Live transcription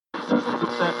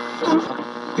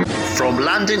From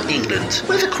London, England,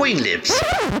 where the Queen lives.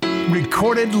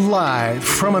 Recorded live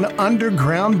from an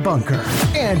underground bunker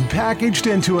and packaged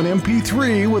into an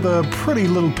MP3 with a pretty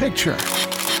little picture.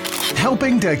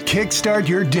 Helping to kickstart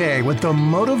your day with the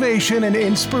motivation and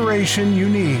inspiration you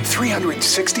need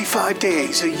 365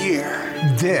 days a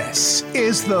year. This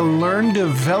is the Learn,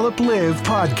 Develop, Live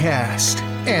podcast.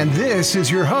 And this is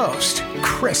your host,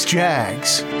 Chris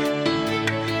Jaggs.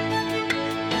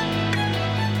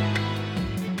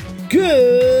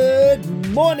 Good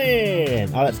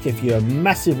morning! I'd like to give you a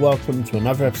massive welcome to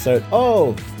another episode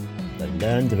of the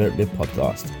Learn, Develop, Live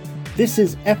podcast. This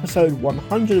is episode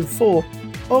 104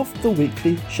 of the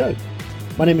weekly show.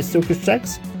 My name is still Chris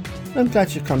Jaggs, and I'm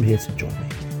glad you've come here to join me.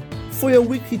 For your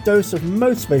weekly dose of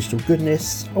motivational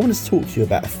goodness, I want to talk to you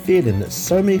about a feeling that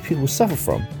so many people suffer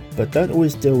from, but don't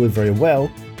always deal with very well,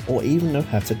 or even know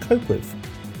how to cope with.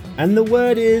 And the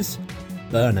word is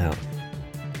burnout.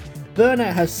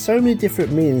 Burnout has so many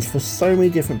different meanings for so many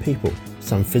different people,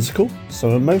 some physical, some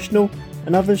emotional,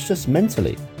 and others just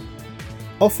mentally.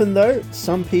 Often though,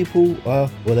 some people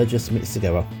they're just mixed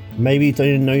together. Maybe you don't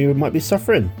even know you might be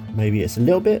suffering. Maybe it's a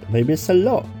little bit, maybe it's a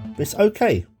lot, but it's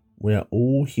okay. We are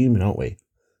all human, aren't we?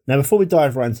 Now before we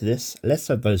dive right into this, let's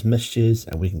have those messages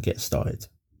and we can get started.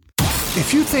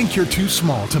 If you think you're too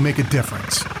small to make a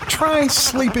difference, try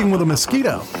sleeping with a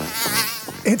mosquito.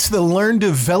 It's the Learn,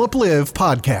 Develop, Live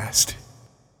podcast.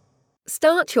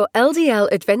 Start your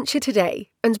LDL adventure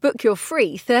today and book your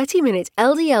free 30-minute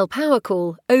LDL power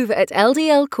call over at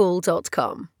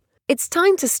ldlcall.com. It's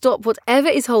time to stop whatever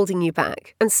is holding you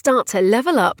back and start to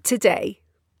level up today.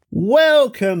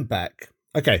 Welcome back.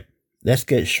 Okay, let's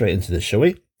get straight into this, shall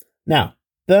we? Now,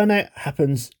 burnout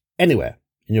happens anywhere.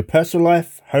 In your personal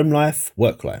life, home life,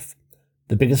 work life.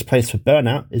 The biggest place for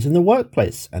burnout is in the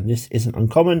workplace, and this isn't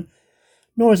uncommon,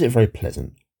 nor is it very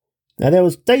pleasant. Now, there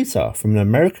was data from an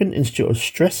American Institute of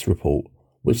Stress report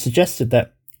which suggested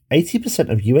that 80%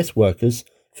 of US workers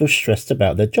feel stressed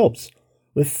about their jobs,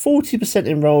 with 40%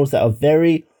 in roles that are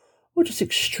very or just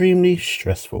extremely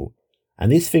stressful. And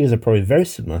these figures are probably very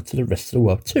similar to the rest of the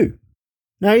world too.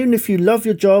 Now, even if you love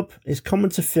your job, it's common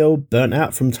to feel burnt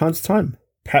out from time to time.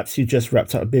 Perhaps you just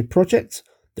wrapped up a big project,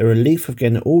 the relief of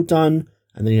getting it all done,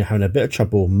 and then you're having a bit of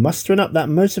trouble mustering up that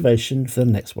motivation for the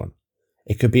next one.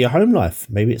 It could be a home life.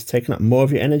 Maybe it's taking up more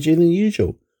of your energy than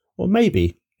usual. Or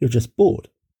maybe you're just bored.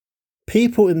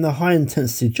 People in the high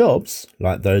intensity jobs,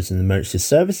 like those in the emergency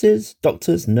services,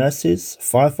 doctors, nurses,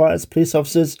 firefighters, police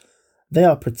officers, they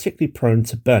are particularly prone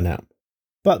to burnout.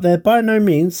 But they're by no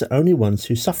means the only ones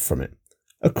who suffer from it.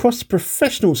 Across the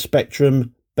professional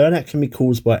spectrum, burnout can be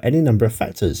caused by any number of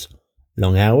factors.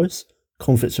 Long hours,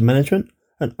 conflicts with management,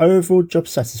 and overall job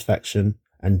satisfaction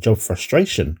and job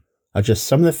frustration are just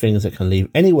some of the things that can leave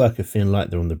any worker feeling like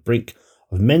they're on the brink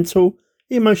of mental,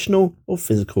 emotional, or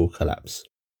physical collapse.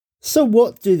 So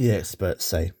what do the experts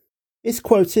say? It's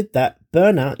quoted that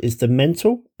burnout is the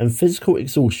mental and physical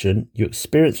exhaustion you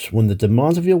experience when the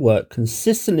demands of your work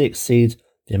consistently exceed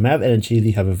the amount of energy that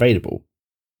you have available.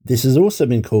 This has also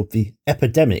been called the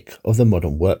epidemic of the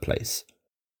modern workplace.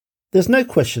 There's no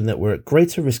question that we're at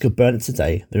greater risk of burnout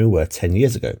today than we were 10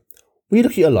 years ago. When you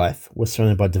look at your life, we're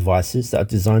surrounded by devices that are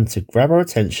designed to grab our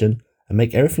attention and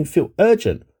make everything feel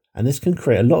urgent, and this can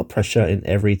create a lot of pressure in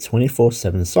every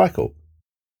 24/7 cycle.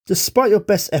 Despite your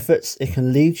best efforts, it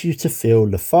can lead you to feel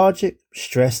lethargic,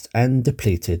 stressed, and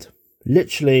depleted.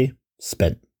 Literally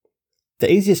spent.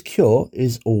 The easiest cure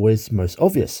is always most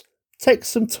obvious. Take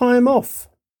some time off.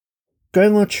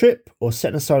 Going on a trip or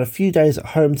setting aside a few days at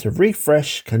home to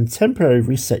refresh can temporarily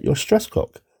reset your stress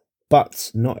clock.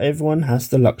 But not everyone has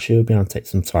the luxury of being able to take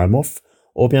some time off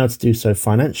or being able to do so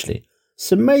financially.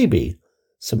 So maybe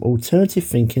some alternative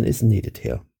thinking is needed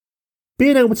here.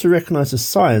 Being able to recognise the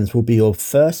signs will be your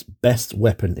first best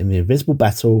weapon in the invisible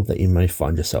battle that you may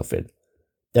find yourself in.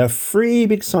 There are 3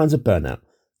 big signs of burnout.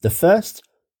 The first,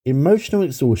 emotional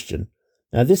exhaustion.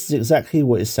 Now this is exactly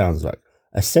what it sounds like.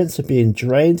 A sense of being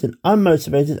drained and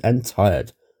unmotivated and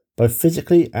tired, both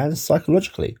physically and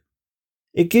psychologically.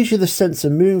 It gives you the sense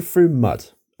of moving through mud,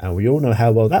 and we all know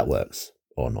how well that works,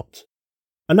 or not.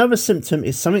 Another symptom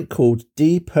is something called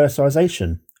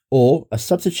depersonalization, or a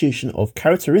substitution of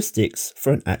characteristics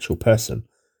for an actual person.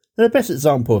 Now, the best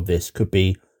example of this could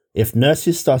be if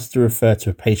nurses started to refer to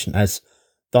a patient as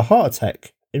the heart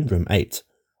attack in room 8,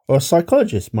 or a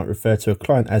psychologist might refer to a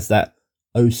client as that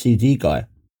OCD guy.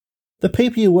 The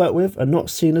people you work with are not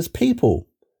seen as people,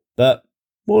 but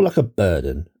more like a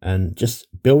burden and just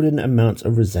building amounts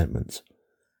of resentment.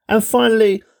 And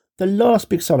finally, the last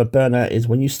big sign of burnout is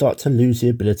when you start to lose the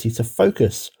ability to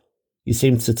focus. You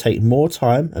seem to take more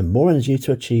time and more energy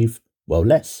to achieve, well,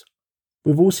 less.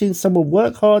 We've all seen someone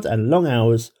work hard and long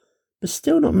hours, but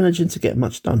still not managing to get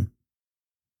much done.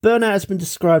 Burnout has been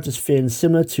described as feeling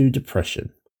similar to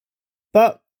depression.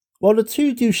 But while the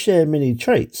two do share many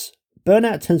traits,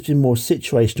 burnout tends to be more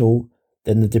situational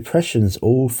than the depression's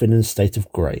all feeling a state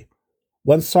of grey.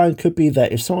 One sign could be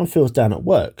that if someone feels down at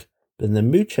work, but then their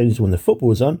mood changes when the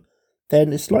football is on,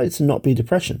 then it's likely to not be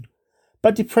depression.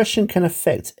 But depression can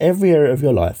affect every area of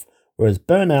your life, whereas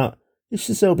burnout is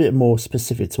just a little bit more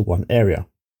specific to one area.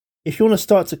 If you want to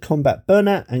start to combat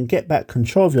burnout and get back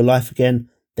control of your life again,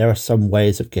 there are some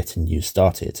ways of getting you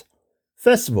started.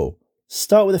 First of all,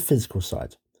 start with the physical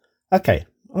side. Okay,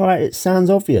 alright, it sounds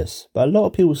obvious, but a lot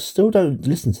of people still don't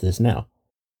listen to this now.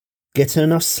 Getting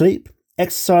enough sleep,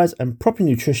 exercise and proper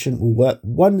nutrition will work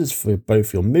wonders for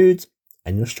both your mood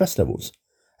and your stress levels.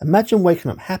 Imagine waking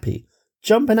up happy,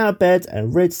 jumping out of bed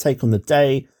and ready to take on the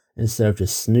day instead of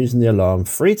just snoozing the alarm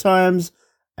 3 times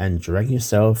and dragging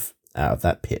yourself out of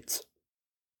that pit.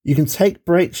 You can take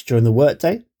breaks during the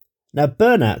workday. Now,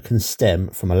 burnout can stem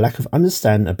from a lack of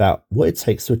understanding about what it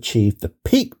takes to achieve the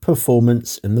peak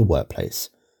performance in the workplace.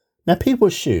 Now, people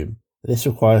assume that this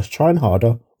requires trying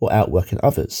harder or outworking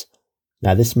others.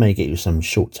 Now, this may get you some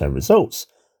short-term results,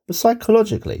 but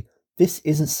psychologically, this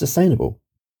isn't sustainable.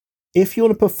 If you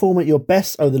want to perform at your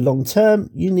best over the long term,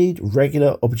 you need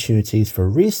regular opportunities for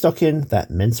restocking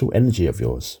that mental energy of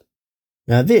yours.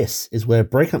 Now, this is where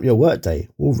breaking up your workday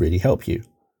will really help you.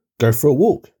 Go for a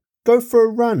walk, go for a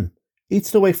run.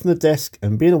 Eating away from the desk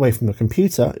and being away from the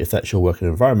computer, if that's your working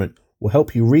environment, will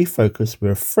help you refocus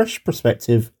with a fresh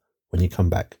perspective when you come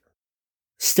back.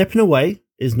 Stepping away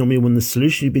is normally when the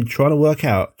solution you've been trying to work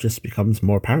out just becomes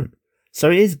more apparent.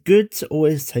 So it is good to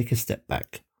always take a step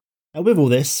back. Now with all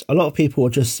this, a lot of people are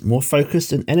just more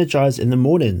focused and energized in the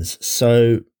mornings.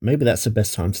 So maybe that's the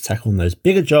best time to tackle on those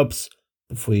bigger jobs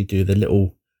before you do the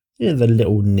little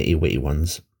nitty witty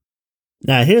ones.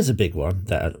 Now here's a big one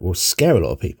that will scare a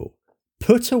lot of people.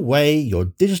 Put away your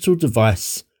digital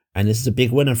device, and this is a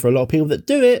big winner for a lot of people that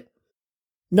do it.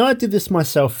 Now, I did this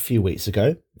myself a few weeks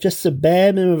ago, just a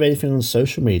bare minimum of anything on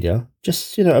social media,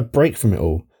 just, a break from it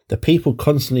all. The people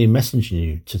constantly messaging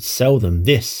you to sell them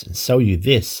this and sell you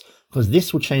this, because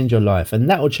this will change your life and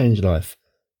that will change your life.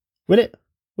 Will it?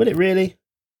 Will it really?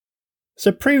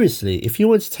 So previously, if you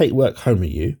wanted to take work home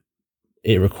with you,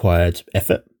 it required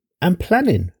effort and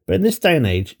planning. But in this day and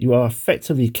age, you are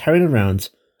effectively carrying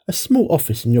around a small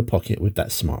office in your pocket with that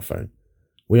smartphone.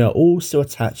 We are all still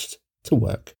attached to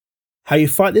work. How you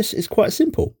fight this is quite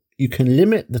simple. You can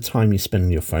limit the time you spend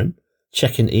on your phone,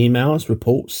 checking emails,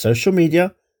 reports, social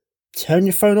media. Turn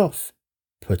your phone off.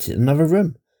 Put it in another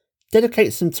room.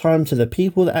 Dedicate some time to the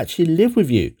people that actually live with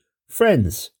you.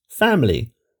 Friends,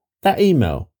 family. That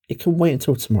email, it can wait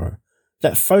until tomorrow.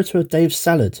 That photo of Dave's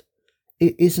salad,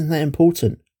 it isn't that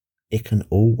important. It can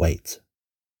all wait.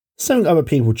 Something other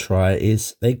people try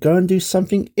is they go and do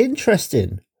something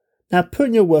interesting. Now,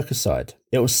 putting your work aside,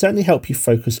 it will certainly help you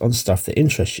focus on stuff that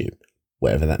interests you,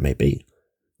 whatever that may be.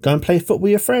 Go and play football with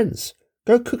your friends.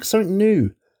 Go cook something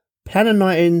new. Plan a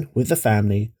night in with the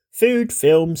family, food,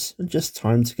 films, and just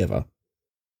time together.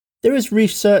 There is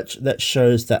research that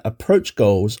shows that approach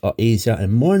goals are easier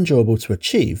and more enjoyable to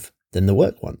achieve than the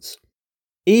work ones.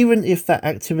 Even if that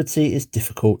activity is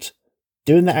difficult,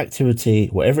 doing that activity,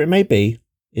 whatever it may be,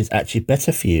 is actually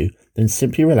better for you than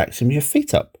simply relaxing with your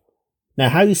feet up. Now,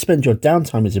 how you spend your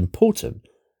downtime is important,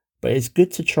 but it's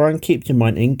good to try and keep your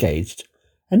mind engaged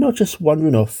and not just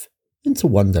wandering off into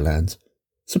Wonderland.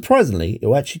 Surprisingly, it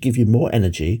will actually give you more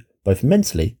energy, both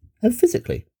mentally and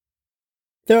physically.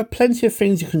 There are plenty of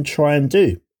things you can try and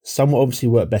do. Some will obviously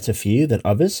work better for you than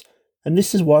others, and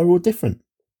this is why we're all different.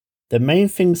 The main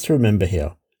things to remember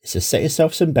here is to set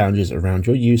yourself some boundaries around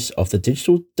your use of the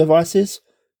digital devices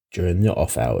during your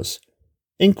off hours.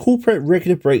 Incorporate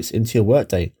regular breaks into your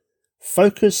workday.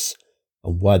 Focus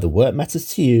on why the work matters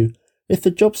to you if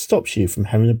the job stops you from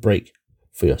having a break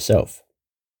for yourself.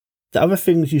 The other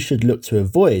things you should look to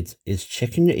avoid is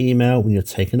checking your email when you're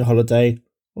taking a holiday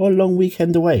or a long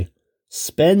weekend away.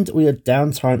 Spend all your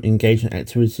downtime engaging in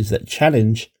activities that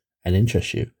challenge and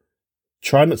interest you.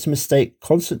 Try not to mistake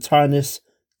constant tiredness,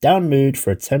 down mood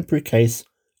for a temporary case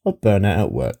of burnout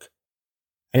at work.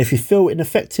 And if you feel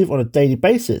ineffective on a daily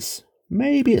basis,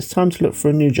 maybe it's time to look for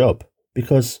a new job,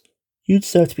 because you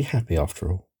deserve to be happy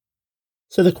after all.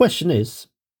 So the question is,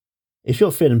 if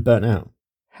you're feeling burnt out,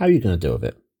 how are you going to deal with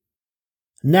it?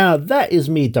 Now that is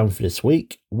me done for this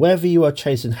week. Whether you are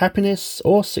chasing happiness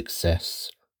or success,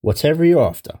 whatever you're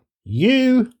after,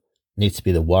 you need to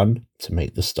be the one to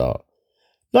make the start.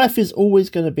 Life is always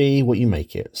going to be what you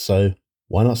make it, so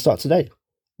Why not start today?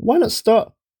 Why not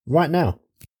start right now?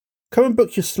 Come and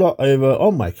book your slot over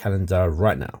on my calendar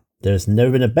right now. There has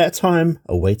never been a better time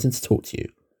awaiting to talk to you.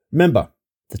 Remember,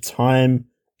 the time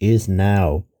is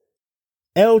now.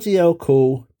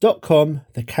 ldlcall.com.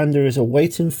 The calendar is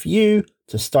awaiting for you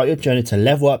to start your journey to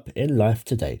level up in life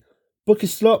today. Book your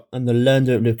slot on the Learn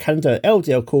to Live calendar at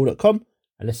ldlcall.com,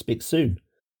 and let's speak soon.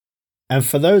 And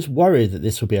for those worried that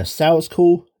this will be a sales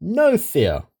call, no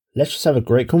fear. Let's just have a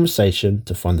great conversation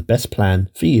to find the best plan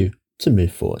for you to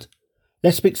move forward.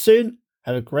 Let's speak soon.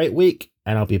 Have a great week,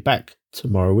 and I'll be back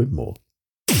tomorrow with more.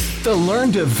 The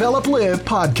Learn, Develop, Live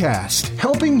podcast,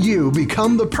 helping you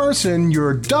become the person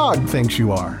your dog thinks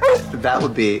you are. That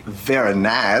would be very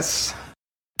nice.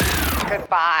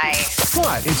 Goodbye.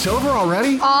 What? It's over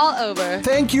already? All over.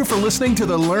 Thank you for listening to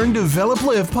the Learn, Develop,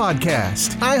 Live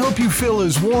podcast. I hope you feel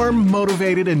as warm,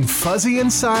 motivated, and fuzzy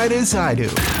inside as I do.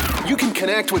 You can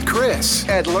connect with Chris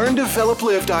at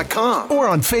LearnDevelopLive.com or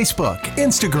on Facebook,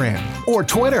 Instagram, or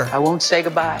Twitter. I won't say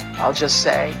goodbye. I'll just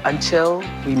say until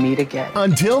we meet again.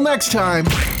 Until next time,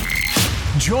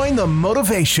 join the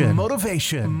motivation.